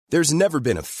There's never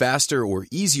been a faster or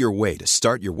easier way to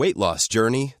start your weight loss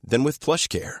journey than with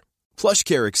PlushCare.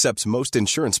 PlushCare accepts most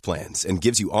insurance plans and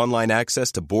gives you online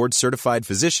access to board-certified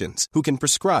physicians who can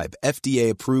prescribe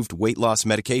FDA-approved weight loss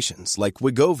medications like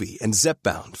Wegovy and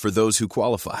Zepbound for those who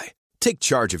qualify. Take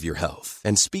charge of your health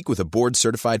and speak with a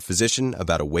board-certified physician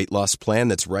about a weight loss plan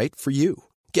that's right for you.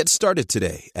 Get started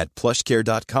today at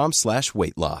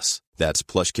plushcare.com/weight loss. That's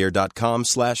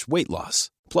plushcare.com/weight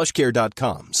loss.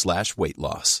 plushcare.com/weight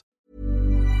loss.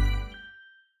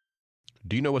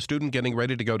 Do you know a student getting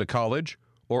ready to go to college?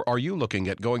 Or are you looking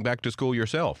at going back to school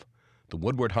yourself? The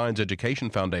Woodward Hines Education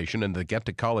Foundation and the Get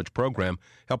to College program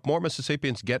help more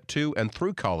Mississippians get to and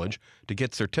through college to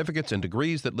get certificates and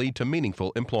degrees that lead to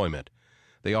meaningful employment.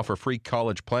 They offer free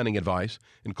college planning advice,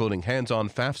 including hands-on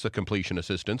FAFSA completion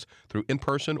assistance through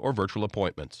in-person or virtual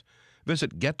appointments.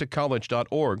 Visit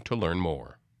gettocollege.org to learn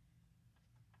more.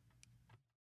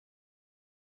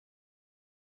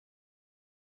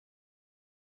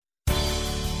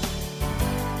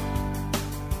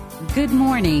 Good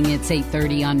morning. It's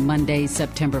 8:30 on Monday,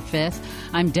 September 5th.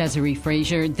 I'm Desiree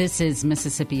Frazier. This is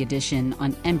Mississippi Edition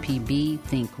on MPB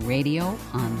Think Radio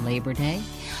on Labor Day.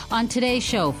 On today's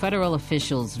show, federal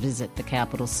officials visit the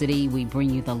capital city. We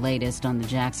bring you the latest on the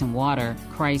Jackson water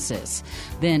crisis.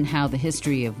 Then how the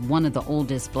history of one of the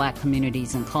oldest black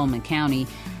communities in Coleman County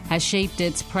has shaped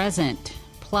its present.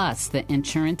 Plus, the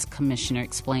insurance commissioner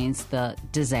explains the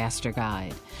disaster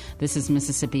guide. This is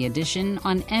Mississippi Edition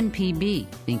on MPB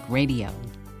Think Radio.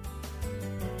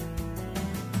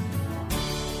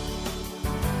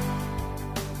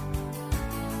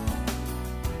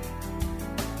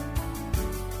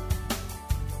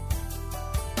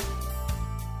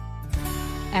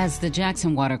 As the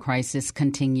Jackson water crisis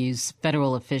continues,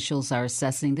 federal officials are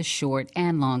assessing the short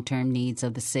and long-term needs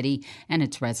of the city and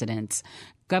its residents.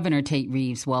 Governor Tate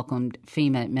Reeves welcomed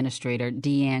FEMA Administrator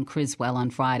Deanne Criswell on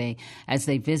Friday as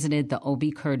they visited the O.B.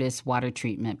 Curtis water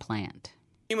treatment plant.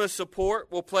 FEMA's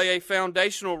support will play a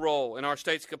foundational role in our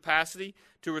state's capacity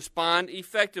to respond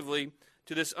effectively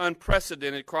to this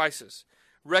unprecedented crisis.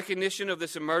 Recognition of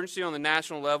this emergency on the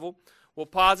national level will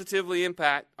positively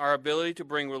impact our ability to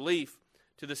bring relief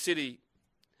to the city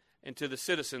and to the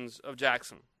citizens of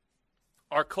Jackson.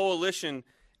 Our coalition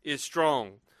is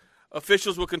strong.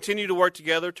 Officials will continue to work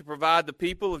together to provide the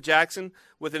people of Jackson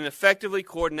with an effectively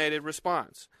coordinated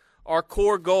response. Our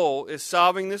core goal is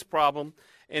solving this problem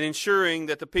and ensuring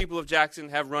that the people of Jackson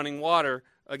have running water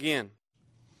again.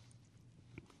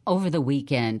 Over the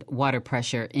weekend, water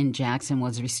pressure in Jackson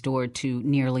was restored to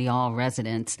nearly all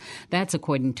residents. That's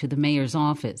according to the mayor's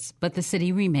office. But the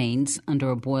city remains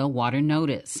under a boil water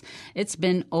notice. It's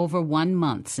been over 1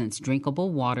 month since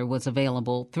drinkable water was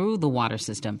available through the water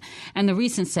system, and the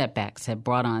recent setbacks have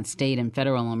brought on state and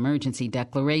federal emergency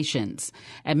declarations.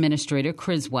 Administrator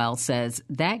Criswell says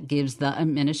that gives the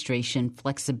administration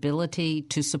flexibility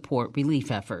to support relief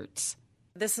efforts.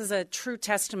 This is a true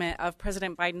testament of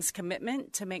President Biden's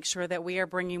commitment to make sure that we are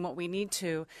bringing what we need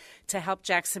to help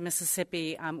Jackson,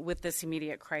 Mississippi with this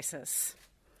immediate crisis.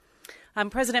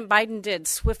 President Biden did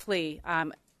swiftly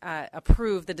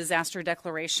approve the disaster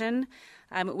declaration,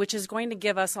 which is going to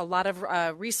give us a lot of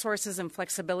resources and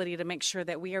flexibility to make sure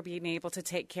that we are being able to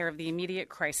take care of the immediate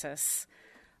crisis.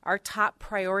 Our top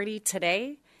priority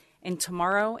today and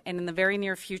tomorrow and in the very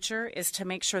near future is to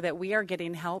make sure that we are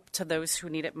getting help to those who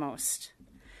need it most.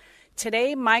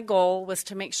 Today, my goal was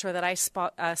to make sure that I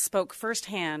spoke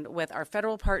firsthand with our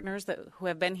federal partners who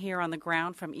have been here on the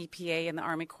ground from EPA and the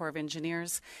Army Corps of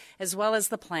Engineers, as well as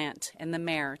the plant and the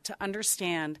mayor, to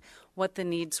understand what the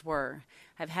needs were.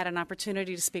 I've had an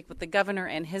opportunity to speak with the governor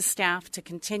and his staff to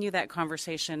continue that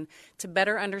conversation to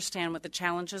better understand what the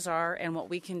challenges are and what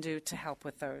we can do to help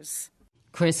with those.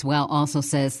 Criswell also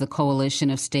says the coalition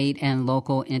of state and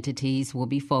local entities will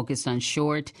be focused on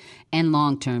short and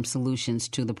long-term solutions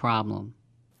to the problem.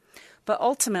 But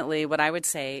ultimately, what I would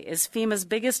say is FEMA's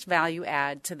biggest value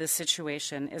add to this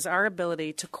situation is our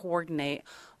ability to coordinate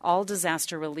all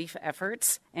disaster relief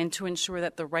efforts and to ensure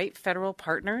that the right federal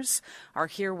partners are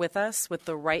here with us with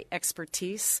the right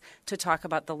expertise to talk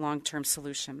about the long-term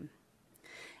solution.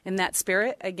 In that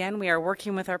spirit, again, we are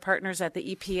working with our partners at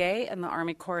the EPA and the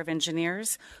Army Corps of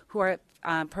Engineers, who are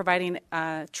providing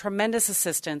tremendous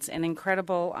assistance and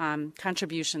incredible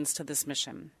contributions to this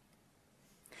mission.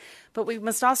 But we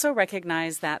must also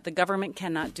recognize that the government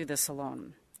cannot do this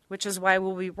alone, which is why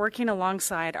we'll be working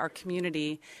alongside our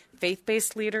community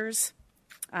faith-based leaders,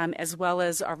 as well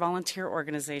as our volunteer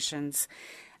organizations,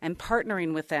 and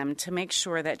partnering with them to make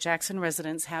sure that Jackson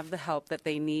residents have the help that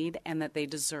they need and that they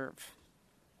deserve.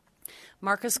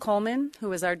 Marcus Coleman,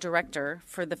 who is our director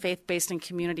for the Faith-Based and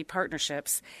Community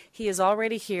Partnerships, he is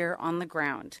already here on the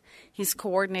ground. He's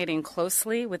coordinating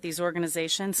closely with these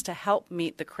organizations to help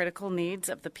meet the critical needs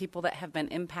of the people that have been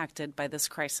impacted by this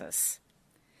crisis.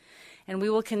 And we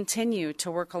will continue to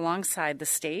work alongside the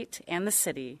state and the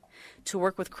city to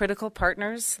work with critical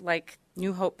partners like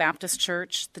New Hope Baptist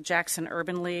Church, the Jackson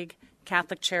Urban League,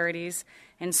 Catholic Charities,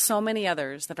 and so many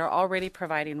others that are already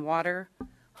providing water,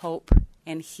 hope,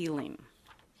 and healing.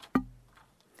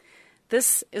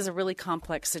 This is a really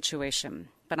complex situation,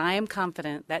 but I am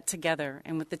confident that together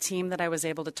and with the team that I was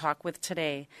able to talk with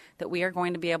today, that we are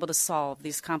going to be able to solve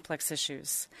these complex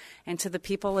issues. And to the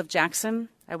people of Jackson,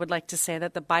 I would like to say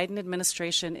that the Biden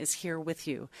administration is here with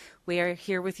you. We are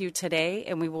here with you today,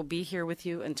 and we will be here with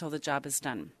you until the job is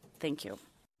done. Thank you.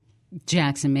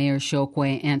 Jackson Mayor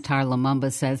Chokwe Antar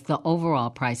Lumumba says the overall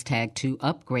price tag to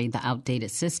upgrade the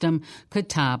outdated system could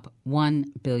top $1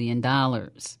 billion.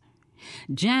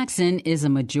 Jackson is a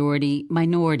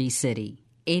majority-minority city.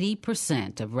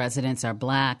 80% of residents are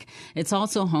black. It's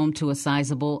also home to a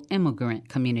sizable immigrant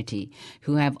community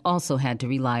who have also had to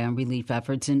rely on relief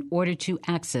efforts in order to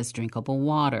access drinkable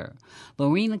water.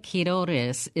 Lorena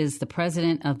Quiroz is the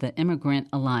president of the Immigrant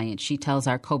Alliance. She tells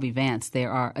our Kobe Vance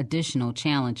there are additional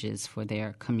challenges for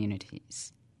their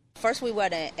communities. First, we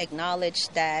want to acknowledge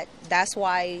that's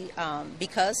why,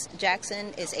 because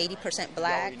Jackson is 80%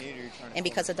 black, and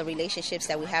because of the relationships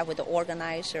that we have with the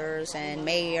organizers and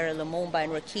Mayor Lumumba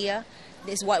and Rakia,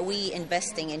 is what we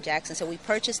investing in Jackson. So we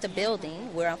purchased a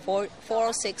building. We're on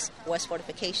 406 West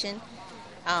Fortification,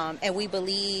 and we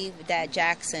believe that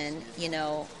Jackson,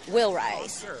 will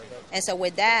rise. And so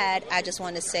with that, I just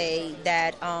want to say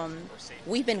that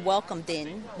we've been welcomed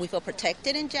in. We feel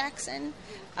protected in Jackson.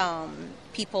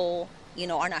 People,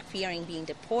 are not fearing being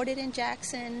deported in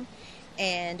Jackson,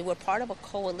 and we're part of a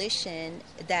coalition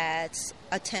that's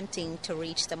attempting to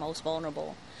reach the most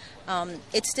vulnerable.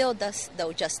 It still does,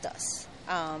 though, just us.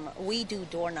 We do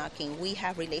door knocking. We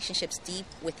have relationships deep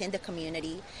within the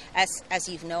community, as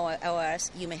you know, or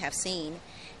as you may have seen.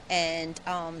 And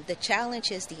the challenge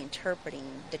is the interpreting,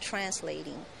 the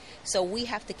translating. So we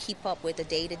have to keep up with the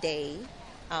day-to-day.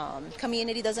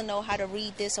 Community doesn't know how to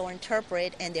read this or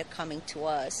interpret, and they're coming to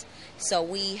us. So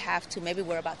we have to, maybe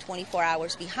we're about 24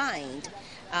 hours behind.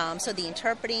 So the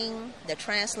interpreting, the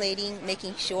translating,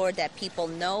 making sure that people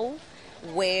know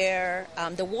where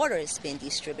the water is being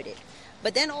distributed.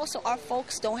 But then also our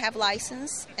folks don't have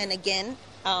license, and again,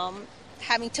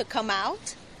 having to come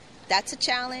out, that's a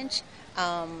challenge.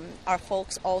 Our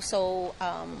folks also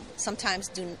sometimes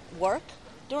do work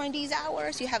during these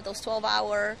hours. You have those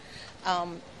 12-hour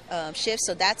shifts,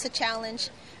 so that's a challenge.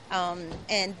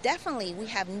 And definitely we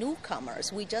have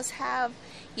newcomers. We just have,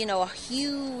 a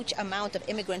huge amount of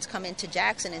immigrants come into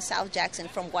Jackson and South Jackson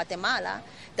from Guatemala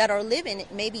that are living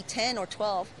maybe 10 or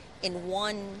 12 in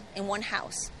one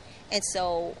house. And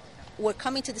so we're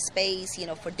coming to the space,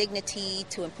 for dignity,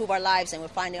 to improve our lives, and we're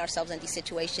finding ourselves in these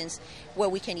situations where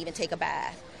we can't even take a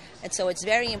bath. And so it's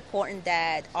very important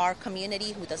that our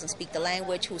community who doesn't speak the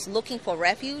language, who's looking for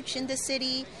refuge in the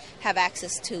city, have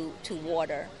access to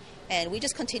water. And we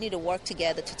just continue to work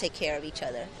together to take care of each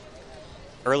other.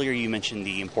 Earlier you mentioned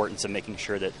the importance of making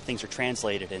sure that things are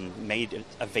translated and made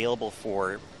available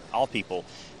for all people.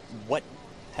 What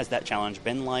has that challenge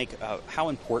been like? How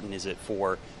important is it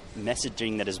for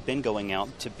messaging that has been going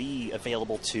out to be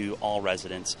available to all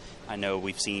residents? I know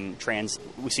we've seen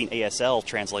ASL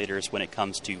translators when it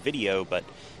comes to video, but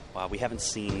we haven't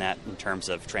seen that in terms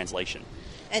of translation.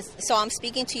 And so I'm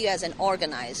speaking to you as an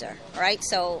organizer, right?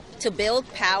 So to build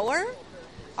power,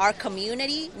 our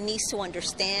community needs to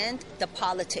understand the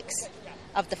politics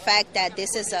of the fact that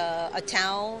this is a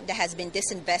town that has been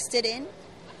disinvested in.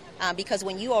 Because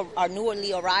when you are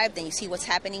newly arrived and you see what's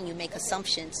happening, you make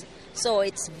assumptions. So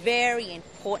it's very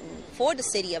important for the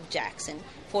city of Jackson,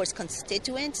 for its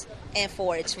constituents and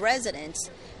for its residents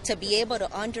to be able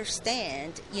to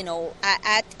understand,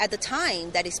 at the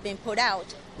time that it's been put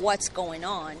out, what's going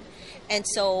on. And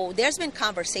so there's been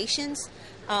conversations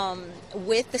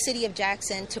with the city of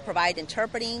Jackson to provide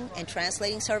interpreting and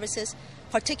translating services,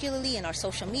 particularly in our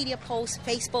social media posts,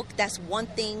 Facebook. That's one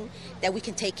thing that we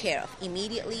can take care of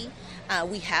immediately.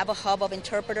 We have a hub of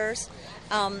interpreters.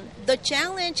 The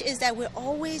challenge is that we're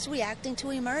always reacting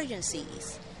to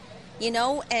emergencies,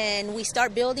 and we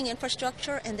start building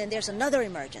infrastructure, and then there's another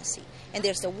emergency, and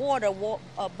there's the water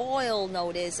boil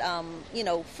notice,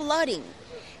 flooding.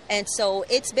 And so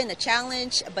it's been a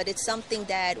challenge, but it's something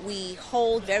that we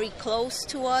hold very close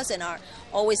to us and are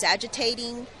always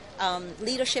agitating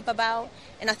leadership about.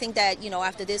 And I think that,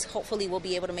 after this, hopefully we'll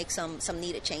be able to make some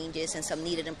needed changes and some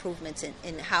needed improvements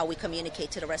in how we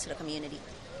communicate to the rest of the community.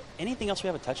 Anything else we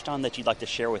haven't touched on that you'd like to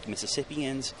share with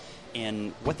Mississippians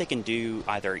and what they can do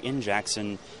either in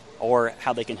Jackson or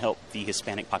how they can help the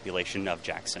Hispanic population of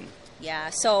Jackson?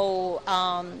 Yeah, so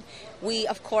we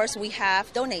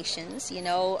have donations,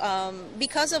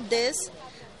 because of this,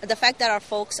 the fact that our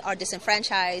folks are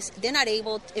disenfranchised, if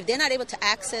they're not able to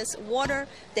access water,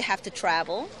 they have to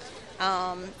travel.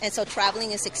 And so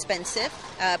traveling is expensive.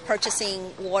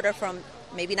 Purchasing water from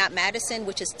maybe not Madison,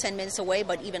 which is 10 minutes away,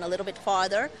 but even a little bit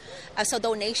farther. So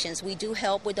donations, we do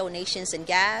help with donations in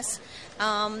gas.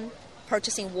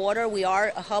 Purchasing water, we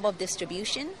are a hub of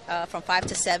distribution from 5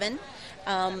 to 7.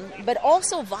 But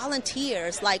also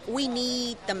volunteers, like we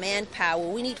need the manpower.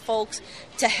 We need folks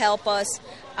to help us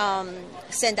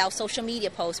send out social media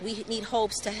posts. We need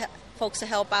folks to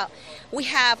help out. We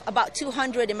have about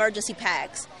 200 emergency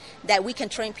packs that we can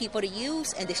train people to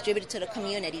use and distribute it to the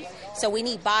community. So we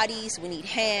need bodies, we need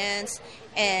hands,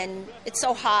 and it's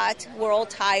so hot, we're all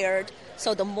tired.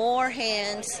 So the more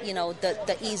hands,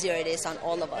 the easier it is on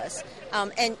all of us.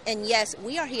 And yes,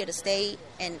 we are here to stay,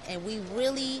 and we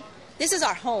really, this is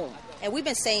our home. And we've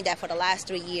been saying that for the last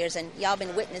 3 years, and y'all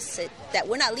been witnessing that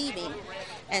we're not leaving.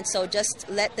 And so just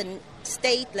let the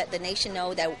state, let the nation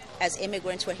know that as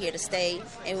immigrants, we're here to stay,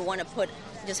 and we want to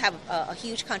have a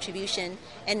huge contribution,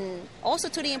 and also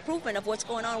to the improvement of what's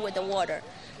going on with the water.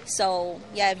 So,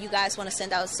 yeah, if you guys want to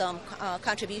send out some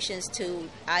contributions to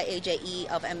IAJE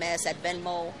of MS at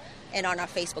Venmo and on our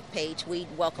Facebook page, we'd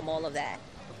welcome all of that.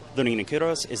 Leonina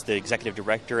Quiroz is the Executive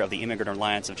Director of the Immigrant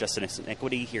Alliance of Justice and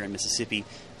Equity here in Mississippi.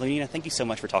 Leonina, thank you so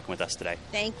much for talking with us today.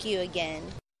 Thank you again.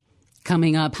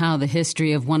 Coming up, how the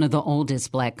history of one of the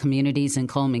oldest black communities in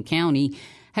Coleman County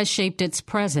has shaped its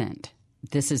present.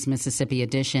 This is Mississippi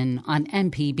Edition on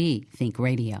MPB Think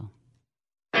Radio.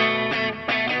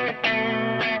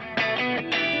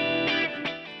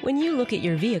 When you look at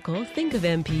your vehicle, think of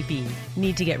MPB.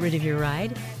 Need to get rid of your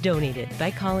ride? Donate it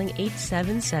by calling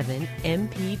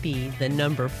 877-MPB, the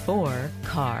number 4,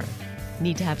 CAR.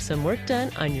 Need to have some work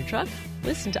done on your truck?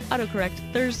 Listen to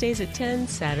AutoCorrect Thursdays at 10,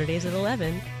 Saturdays at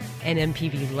 11. An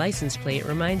MPB license plate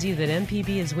reminds you that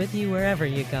MPB is with you wherever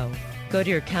you go. Go to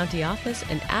your county office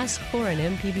and ask for an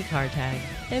MPB car tag.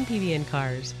 MPB and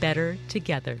cars, better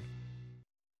together.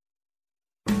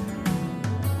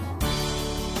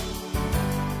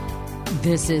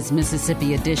 This is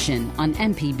Mississippi Edition on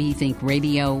MPB Think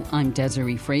Radio. I'm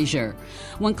Desiree Frazier.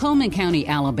 When Coleman County,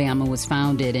 Alabama was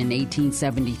founded in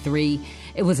 1873,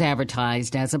 it was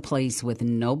advertised as a place with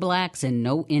no blacks and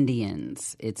no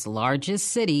Indians. Its largest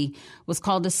city was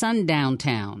called a sundown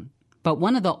town. But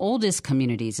one of the oldest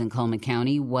communities in Coleman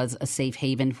County was a safe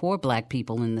haven for black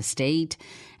people in the state,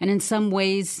 and in some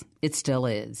ways, it still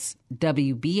is.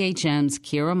 WBHM's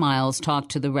Kira Miles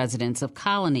talked to the residents of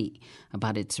Colony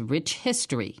about its rich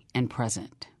history and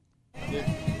present.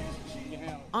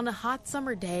 On a hot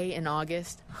summer day in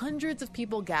August, hundreds of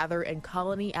people gather in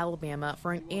Colony, Alabama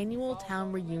for an annual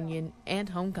town reunion and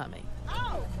homecoming.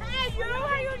 Oh, hey, you,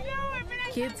 how you doing?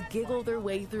 Kids giggle their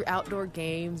way through outdoor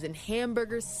games and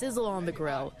hamburgers sizzle on the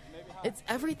grill. It's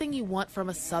everything you want from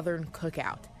a Southern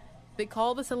cookout. They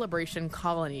call the celebration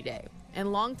Colony Day,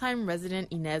 and longtime resident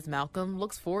Inez Malcolm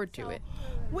looks forward to it.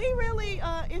 We really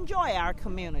enjoy our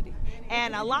community,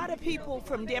 and a lot of people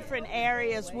from different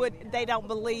areas they don't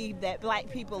believe that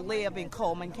black people live in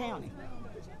Coleman County,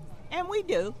 and we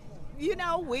do.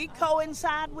 We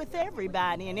coincide with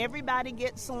everybody, and everybody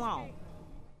gets along.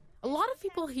 A lot of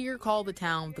people here call the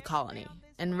town the Colony,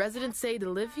 and residents say to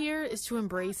live here is to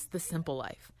embrace the simple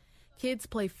life. Kids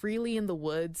play freely in the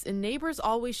woods, and neighbors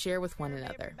always share with one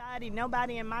another.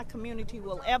 Nobody in my community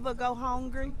will ever go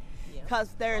hungry, because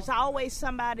there's always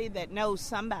somebody that knows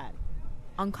somebody.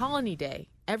 On Colony Day,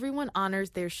 everyone honors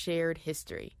their shared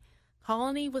history.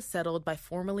 Colony was settled by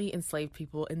formerly enslaved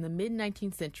people in the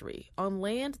mid-19th century on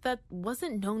land that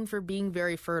wasn't known for being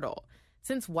very fertile.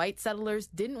 Since white settlers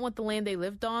didn't want the land they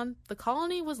lived on, the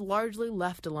colony was largely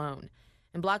left alone,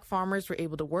 and black farmers were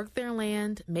able to work their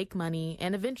land, make money,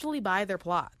 and eventually buy their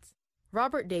plots.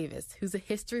 Robert Davis, who's a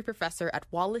history professor at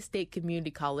Wallace State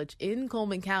Community College in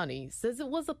Coleman County, says it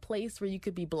was a place where you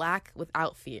could be black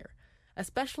without fear,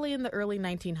 especially in the early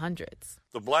 1900s.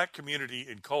 The black community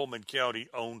in Coleman County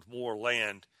owned more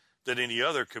land than any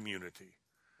other community.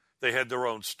 They had their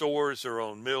own stores, their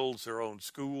own mills, their own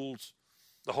schools,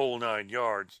 the whole 9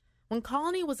 yards. When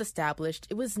Colony was established,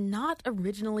 it was not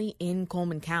originally in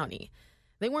Coleman County.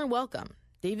 They weren't welcome.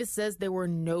 Davis says there were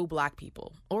no black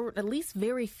people, or at least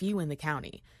very few in the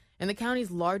county. And the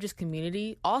county's largest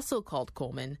community, also called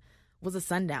Coleman, was a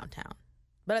sundown town.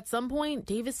 But at some point,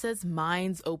 Davis says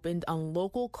mines opened on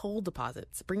local coal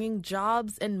deposits, bringing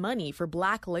jobs and money for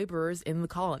black laborers in the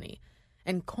colony.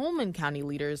 And Coleman County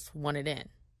leaders wanted in.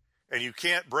 And you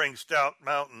can't bring Stout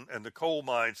Mountain and the coal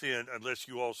mines in unless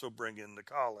you also bring in the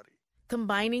colony.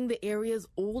 Combining the area's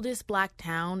oldest black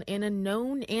town and a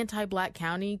known anti-black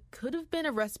county could have been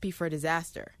a recipe for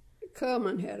disaster.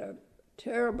 Coleman had a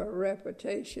terrible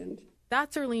reputation.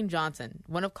 That's Erlene Johnson,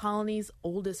 one of Colony's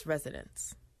oldest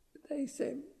residents. They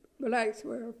said blacks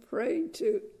were afraid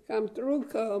to come through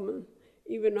Coleman.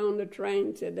 Even on the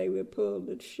train said they would pull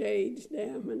the shades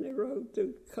down when they rode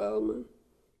through Coleman.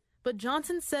 But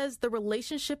Johnson says the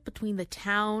relationship between the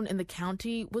town and the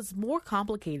county was more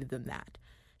complicated than that.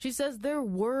 She says there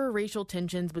were racial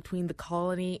tensions between the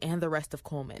colony and the rest of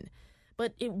Coleman,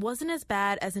 but it wasn't as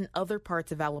bad as in other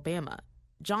parts of Alabama.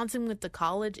 Johnson went to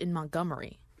college in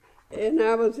Montgomery. And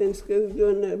I was in school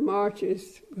doing the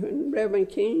marches when Reverend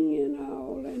King and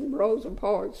all, and Rosa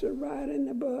Parks were riding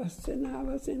the bus, and I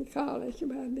was in college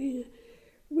by then.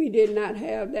 We did not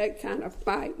have that kind of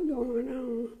fight going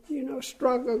on,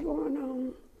 struggle going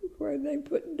on, where they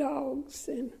put dogs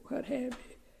and what have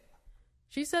you.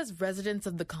 She says residents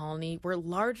of the colony were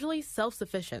largely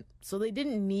self-sufficient, so they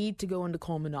didn't need to go into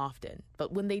Coleman often.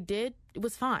 But when they did, it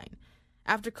was fine.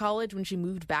 After college, when she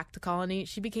moved back to Colony,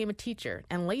 she became a teacher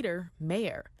and later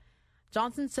mayor.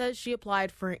 Johnson says she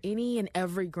applied for any and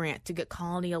every grant to get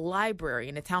Colony a library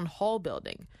and a town hall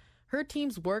building. Her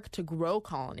team's work to grow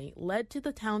Colony led to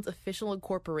the town's official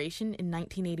incorporation in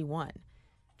 1981.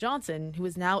 Johnson, who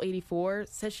is now 84,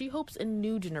 says she hopes a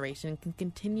new generation can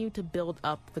continue to build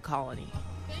up the colony.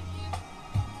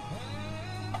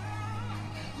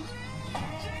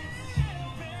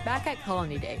 Back at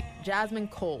Colony Day, Jasmine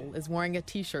Cole is wearing a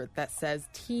t-shirt that says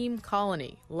Team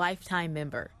Colony, Lifetime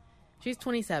Member. She's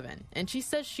 27, and she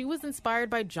says she was inspired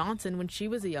by Johnson when she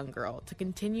was a young girl to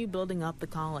continue building up the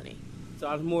colony. So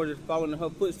I was more just following in her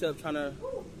footsteps, trying to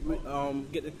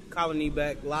get the colony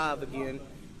back live again,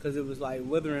 because it was like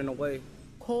withering away.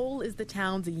 Cole is the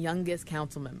town's youngest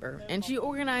council member, and she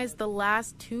organized the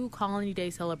last 2 Colony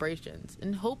Day celebrations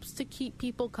in hopes to keep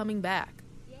people coming back.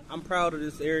 I'm proud of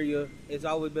this area. It's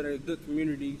always been a good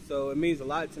community, so it means a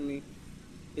lot to me.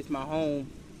 It's my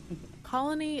home.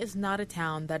 Colony is not a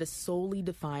town that is solely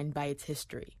defined by its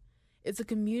history. It's a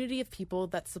community of people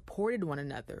that supported one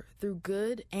another through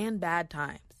good and bad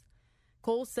times.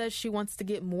 Cole says she wants to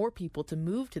get more people to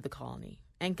move to the colony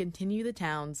and continue the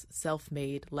town's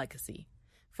self-made legacy.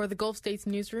 For the Gulf States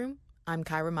Newsroom, I'm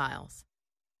Kyra Miles.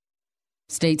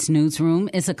 States Newsroom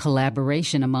is a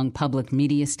collaboration among public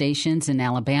media stations in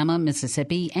Alabama,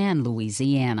 Mississippi, and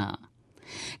Louisiana.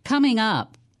 Coming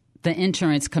up, the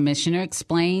insurance commissioner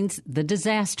explains the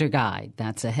disaster guide.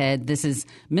 That's ahead. This is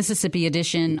Mississippi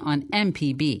Edition on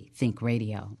MPB Think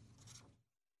Radio.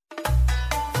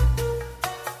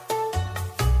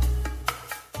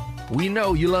 We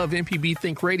know you love MPB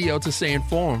Think Radio to stay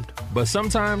informed, but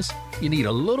sometimes you need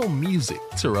a little music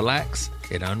to relax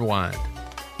and unwind.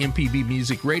 MPB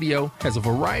Music Radio has a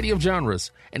variety of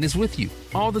genres and is with you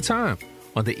all the time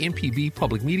on the MPB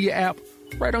Public Media app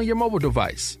right on your mobile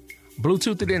device.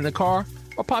 Bluetooth it in the car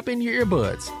or pop in your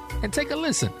earbuds and take a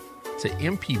listen to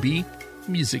MPB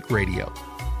Music Radio.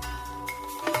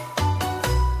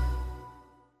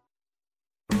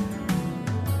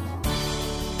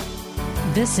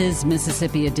 This is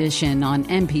Mississippi Edition on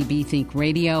MPB Think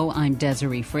Radio. I'm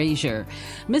Desiree Frazier.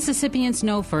 Mississippians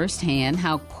know firsthand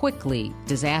how quickly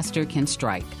disaster can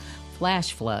strike.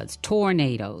 Flash floods,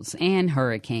 tornadoes, and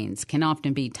hurricanes can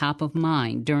often be top of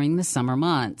mind during the summer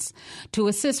months. To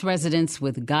assist residents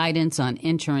with guidance on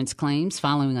insurance claims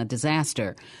following a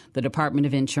disaster, the Department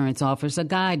of Insurance offers a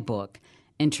guidebook.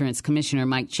 Insurance Commissioner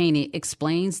Mike Chaney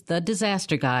explains the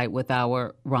disaster guide with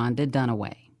our Rhonda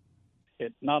Dunaway.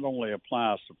 It not only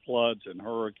applies to floods and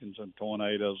hurricanes and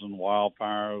tornadoes and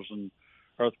wildfires and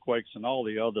earthquakes and all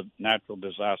the other natural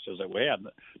disasters that we have.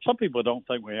 Some people don't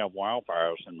think we have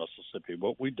wildfires in Mississippi,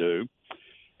 but we do.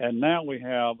 And now we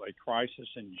have a crisis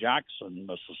in Jackson,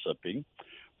 Mississippi,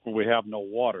 where we have no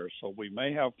water. So we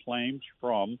may have claims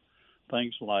from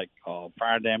things like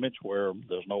fire damage where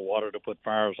there's no water to put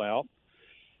fires out.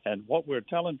 And what we're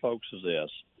telling folks is this,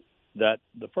 that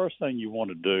the first thing you want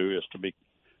to do is to be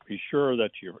sure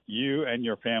that you and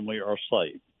your family are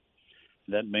safe.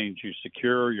 That means you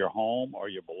secure your home or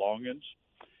your belongings.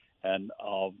 And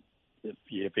if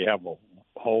you have a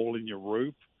hole in your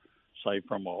roof, say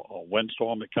from a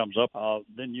windstorm that comes up,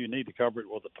 then you need to cover it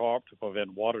with a tarp to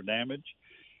prevent water damage.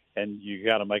 And you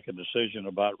got to make a decision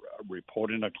about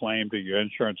reporting a claim to your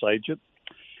insurance agent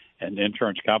and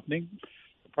insurance company.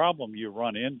 problem you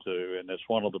run into, and it's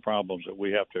one of the problems that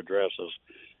we have to address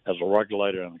as a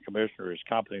regulator and the commissioner, is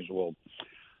companies will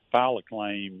file a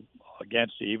claim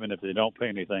against you even if they don't pay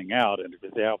anything out. And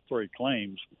if they have 3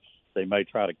 claims, they may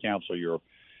try to cancel your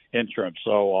insurance.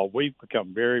 So we've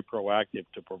become very proactive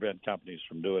to prevent companies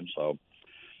from doing so.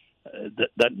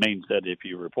 That means that if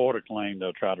you report a claim,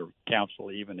 they'll try to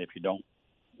cancel even if you don't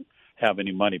have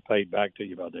any money paid back to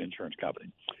you by the insurance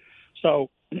company. So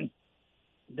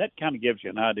that kind of gives you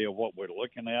an idea of what we're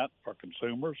looking at for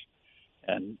consumers.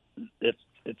 And it's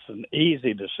an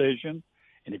easy decision.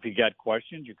 And if you got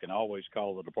questions, you can always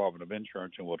call the Department of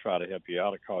Insurance, and we'll try to help you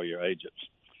out or call your agents.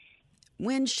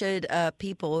 When should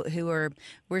people who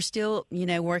we're still,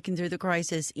 working through the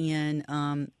crisis in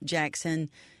Jackson,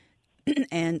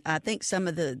 and I think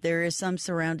there is some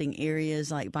surrounding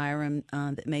areas like Byram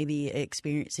that may be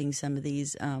experiencing some of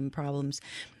these problems.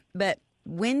 But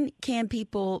when can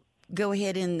people go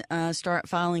ahead and start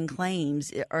filing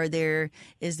claims?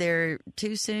 Is there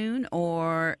too soon,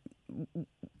 or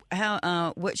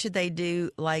how? What should they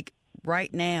do like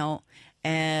right now?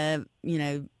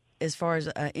 As far as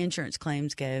insurance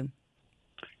claims go?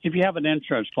 If you have an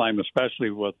insurance claim, especially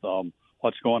with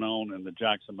what's going on in the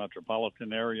Jackson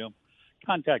metropolitan area,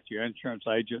 contact your insurance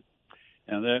agent,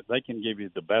 and they can give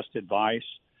you the best advice.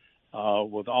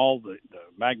 With all the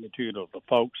magnitude of the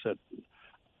folks that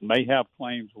may have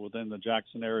claims within the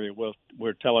Jackson area,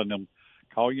 we're telling them,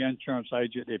 call your insurance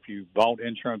agent. If you bought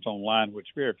insurance online,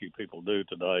 which very few people do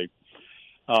today,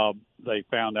 they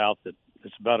found out that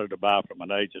it's better to buy from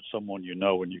an agent, someone you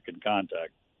know and you can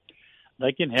contact.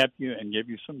 They can help you and give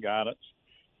you some guidance.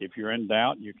 If you're in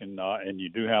doubt, you can, and you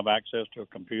do have access to a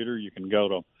computer, you can go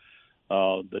to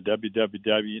the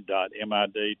www.mid.ms.gov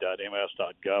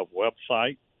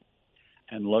website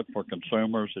and look for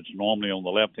consumers. It's normally on the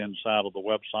left-hand side of the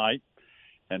website,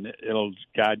 and it'll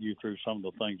guide you through some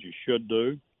of the things you should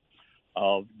do.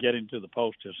 Getting to the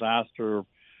post-disaster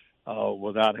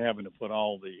without having to put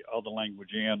all the other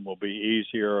language in will be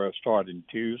easier starting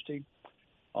Tuesday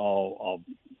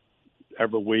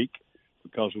every week,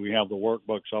 because we have the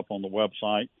workbooks up on the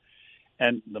website.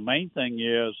 And the main thing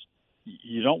is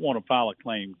you don't want to file a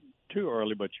claim too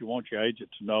early, but you want your agent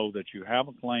to know that you have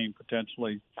a claim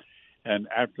potentially, and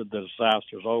after the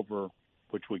disaster is over,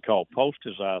 which we call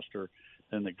post-disaster,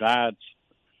 then the guides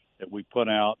that we put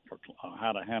out for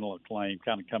how to handle a claim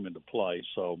kind of come into play.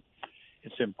 So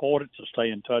it's important to stay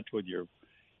in touch with your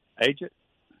agent,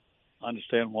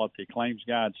 understand what the claims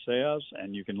guide says,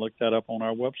 and you can look that up on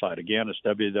our website. Again, it's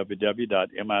www.mid.ms.gov.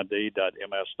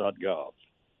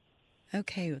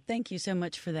 Okay, well, thank you so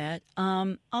much for that.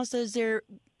 Also, is there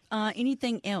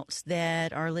anything else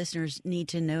that our listeners need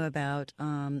to know about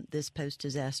this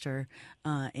post-disaster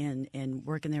and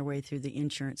working their way through the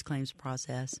insurance claims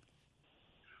process?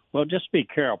 Well, just be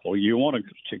careful. You want to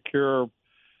secure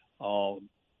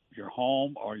your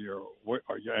home or your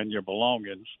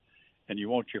belongings, and you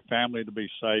want your family to be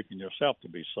safe and yourself to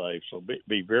be safe. So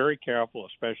be very careful,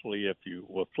 especially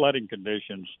with flooding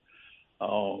conditions.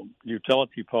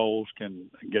 Utility poles can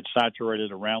get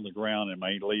saturated around the ground and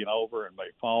may lean over and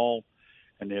may fall.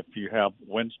 And if you have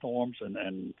windstorms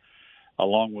and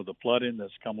along with the flooding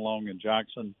that's come along in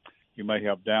Jackson, you may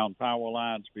have down power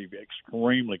lines. Be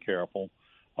extremely careful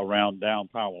around down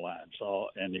power lines.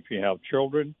 And if you have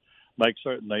children, make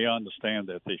certain they understand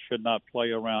that they should not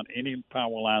play around any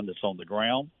power line that's on the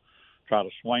ground. Try to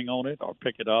swing on it or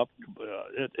pick it up.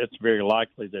 It's very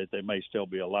likely that they may still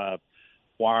be alive.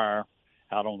 Wire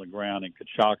out on the ground and could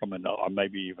shock them or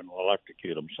maybe even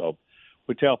electrocute them. So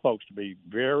we tell folks to be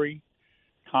very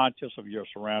conscious of your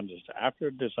surroundings. After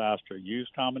a disaster, use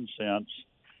common sense.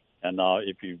 And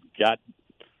if you've got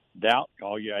doubt,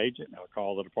 call your agent or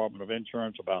call the Department of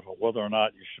Insurance about whether or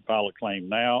not you should file a claim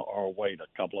now or wait a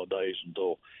couple of days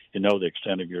until you know the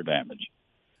extent of your damage.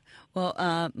 Well,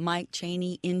 Mike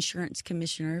Chaney, Insurance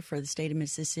Commissioner for the state of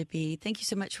Mississippi, thank you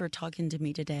so much for talking to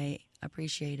me today. I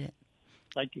appreciate it.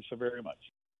 Thank you so very much.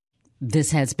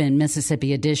 This has been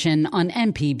Mississippi Edition on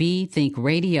MPB Think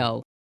Radio.